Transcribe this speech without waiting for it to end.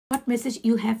message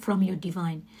you have from your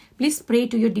divine. Please pray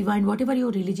to your divine, whatever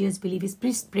your religious belief is,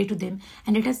 please pray to them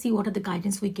and let us see what are the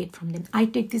guidance we get from them. I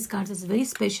take these cards as very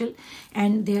special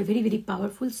and they are very, very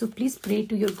powerful. So please pray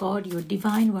to your God, your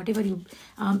divine, whatever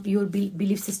your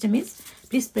belief system is.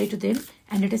 Please pray to them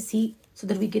and let us see so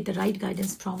that we get the right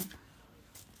guidance from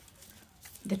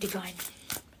the divine.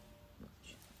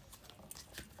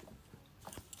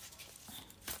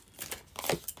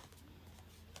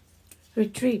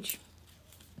 Retreat.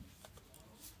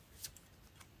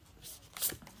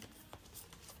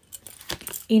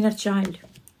 Inner child.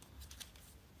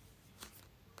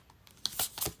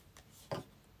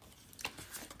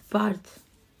 Birth.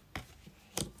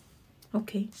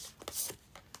 Okay.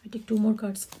 I take 2 more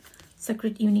cards.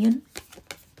 Sacred union.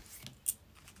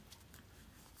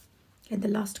 And the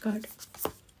last card.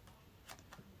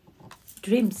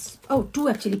 Dreams. Oh, 2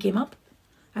 actually came up.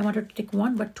 I wanted to take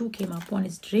 1, but 2 came up. 1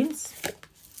 is dreams.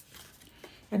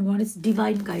 And 1 is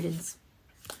divine guidance.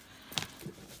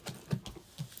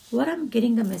 What I'm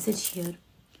getting the message here.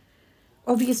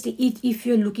 Obviously, if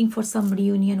you're looking for some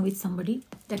reunion with somebody,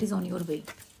 that is on your way.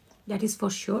 That is for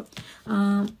sure.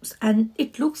 And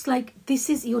it looks like this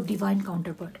is your divine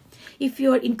counterpart. If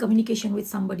you're in communication with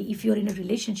somebody, if you're in a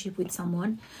relationship with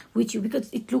someone, because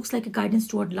it looks like a guidance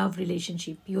toward love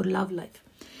relationship, your love life.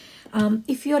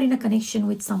 If you're in a connection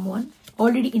with someone,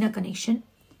 already in a connection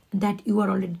that you are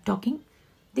already talking,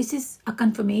 this is a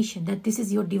confirmation that this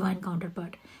is your divine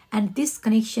counterpart. And this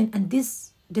connection and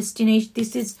this destination,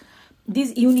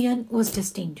 this union was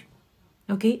destined.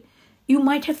 Okay? You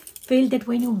might have felt that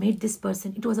when you met this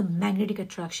person, it was a magnetic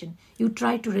attraction. You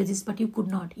tried to resist, but you could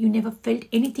not. You never felt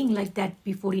anything like that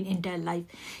before in entire life.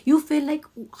 You feel like,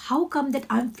 how come that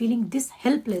I'm feeling this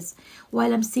helpless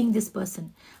while I'm seeing this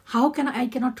person? How come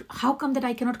that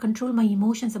I cannot control my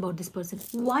emotions about this person?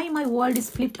 Why my world is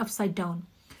flipped upside down?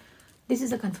 This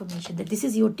is a confirmation that this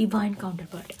is your divine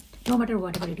counterpart. No matter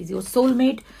whatever it is, your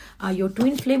soulmate, your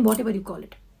twin flame, whatever you call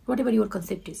it. Whatever your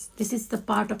concept is, this is the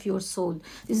part of your soul.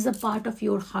 This is a part of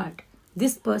your heart.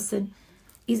 This person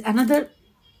is another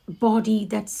body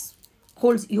that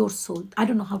holds your soul. I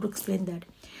don't know how to explain that.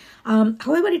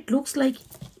 However, it looks like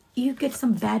you get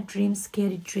some bad dreams,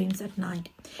 scary dreams at night.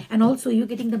 And also you're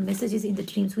getting the messages in the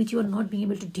dreams which you are not being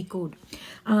able to decode.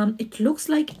 It looks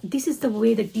like this is the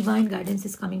way that divine guidance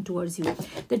is coming towards you.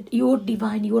 That your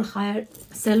divine, your higher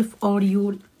self or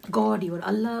your God, your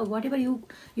Allah, whatever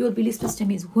your belief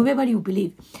system is, whoever you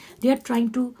believe, they are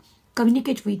trying to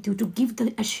communicate with you to give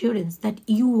the assurance that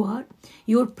your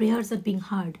prayers are being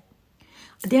heard.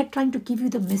 They are trying to give you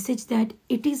the message that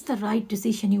it is the right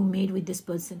decision you made with this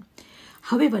person.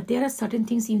 However, there are certain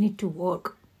things you need to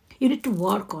work. You need to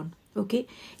work on. Okay,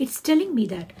 it's telling me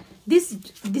that these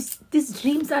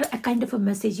dreams are a kind of a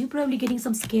message. You're probably getting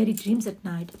some scary dreams at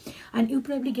night, and you're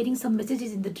probably getting some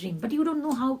messages in the dream, but you don't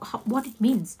know what it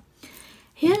means.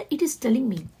 Here it is telling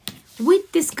me,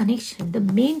 with this connection, the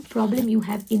main problem you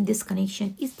have in this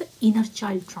connection is the inner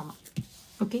child trauma.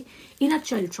 Okay, inner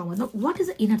child trauma. Now, what is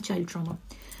the inner child trauma?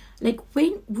 Like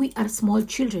when we are small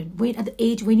children, when at the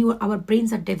age when our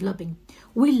brains are developing,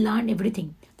 we learn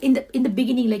everything. In the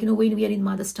beginning, like, when we are in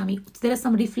mother's tummy, there are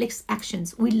some reflex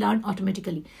actions we learn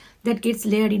automatically that gets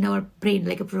layered in our brain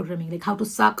like a programming, like how to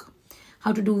suck,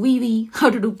 how to do wee-wee, how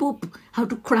to do poop, how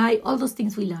to cry, all those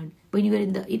things we learn when we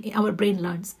are in our brain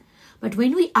learns. But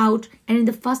when we out and in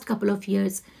the first couple of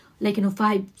years, like,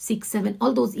 5, 6, 7,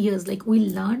 all those years, like we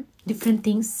learn different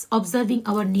things, observing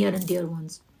our near and dear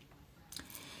ones.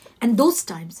 And those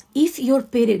times, if your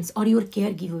parents or your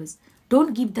caregivers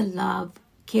don't give the love,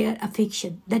 care,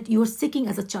 affection that you are seeking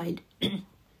as a child,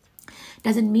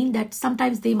 doesn't mean that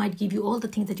sometimes they might give you all the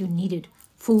things that you needed,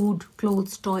 food,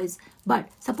 clothes, toys. But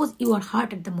suppose you are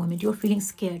hurt at the moment, you're feeling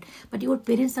scared, but your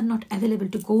parents are not available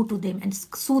to go to them and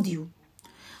soothe you.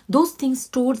 Those things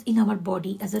stored in our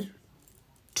body as a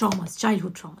traumas,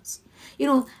 childhood traumas.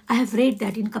 I have read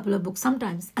that in a couple of books.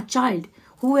 Sometimes a child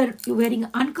who were wearing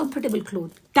uncomfortable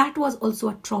clothes, that was also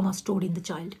a trauma stored in the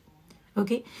child.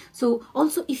 Okay, so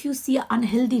also if you see an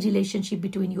unhealthy relationship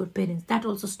between your parents, that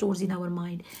also stores in our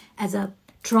mind as a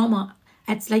trauma.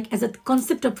 It's like as a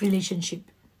concept of relationship.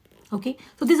 Okay,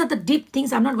 so these are the deep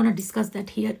things. I'm not going to discuss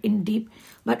that here in deep,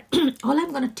 but all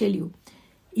I'm going to tell you,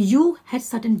 you had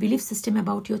certain belief system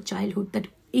about your childhood, that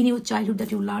in your childhood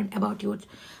that you learned about your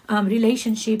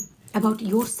relationship, about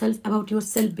yourself, about your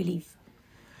self-belief.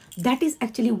 That is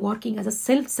actually working as a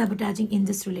self-sabotaging in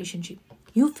this relationship.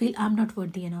 You feel, I'm not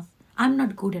worthy enough. I'm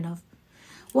not good enough.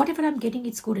 Whatever I'm getting,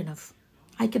 it's good enough.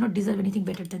 I cannot deserve anything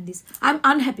better than this. I'm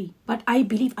unhappy, but I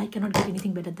believe I cannot get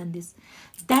anything better than this.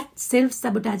 That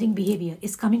self-sabotaging behavior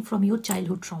is coming from your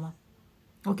childhood trauma.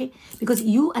 Okay, because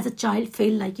you as a child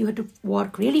felt like you had to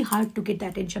work really hard to get the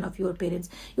attention of your parents.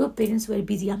 Your parents were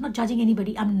busy. I'm not judging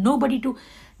anybody. I'm nobody to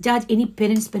judge any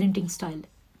parents' parenting style.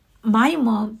 My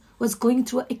mom was going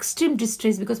through extreme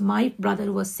distress because my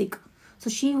brother was sick. So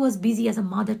she was busy as a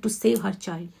mother to save her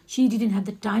child. She didn't have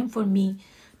the time for me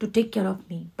to take care of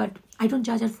me. But I don't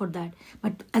judge her for that.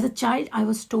 But as a child, I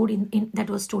was stored in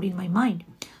that was stored in my mind.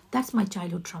 That's my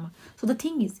childhood trauma. So the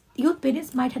thing is, your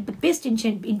parents might have the best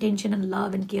intention and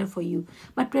love and care for you,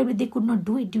 but probably they could not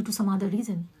do it due to some other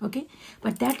reason. Okay,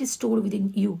 but that is stored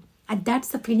within you. And that's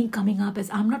the feeling coming up as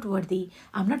I'm not worthy,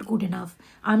 I'm not good enough,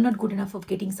 I'm not good enough of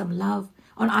getting some love,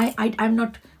 or I'm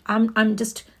not, I'm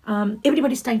just,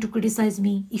 everybody's trying to criticize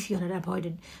me if you're an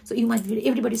avoidant. So you might be,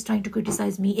 everybody's trying to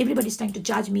criticize me, everybody's trying to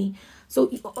judge me. So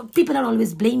people are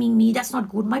always blaming me, that's not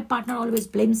good. My partner always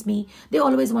blames me, they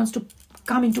always wants to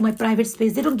come into my private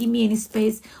space, they don't give me any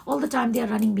space, all the time they are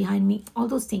running behind me, all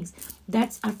those things.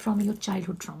 That's are from your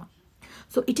childhood trauma.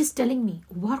 So it is telling me,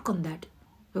 work on that.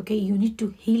 Okay, you need to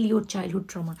heal your childhood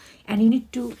trauma, and you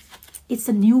need to, it's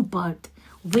a new birth.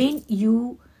 When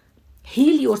you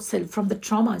heal yourself from the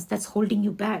traumas that's holding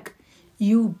you back,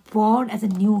 you born as a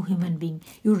new human being.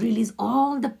 You release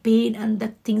all the pain and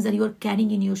the things that you are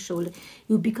carrying in your shoulder.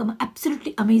 You become an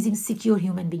absolutely amazing, secure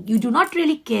human being. You do not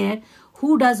really care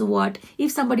who does what,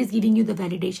 if somebody is giving you the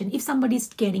validation, if somebody is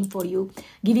caring for you,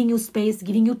 giving you space,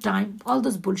 giving you time, all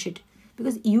those bullshit.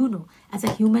 Because you know, as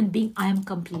a human being, I am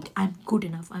complete, I am good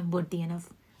enough, I am worthy enough.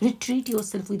 Retreat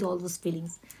yourself with all those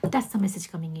feelings. That's the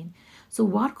message coming in. So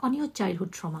work on your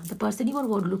childhood trauma. The person you are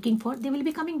looking for, they will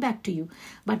be coming back to you.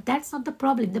 But that's not the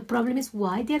problem. The problem is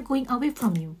why they are going away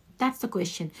from you. That's the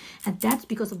question. And that's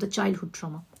because of the childhood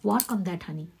trauma. Work on that,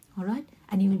 honey. All right?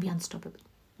 And you will be unstoppable.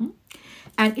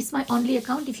 And it's my only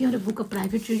account. If you want to book a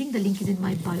private reading, the link is in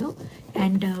my bio.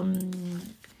 And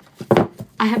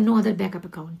I have no other backup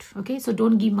account. Okay, so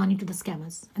don't give money to the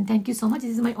scammers. And thank you so much.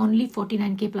 This is my only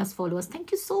 49k plus followers.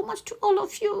 Thank you so much to all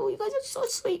of you. You guys are so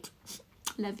sweet.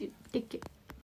 Love you. Take care.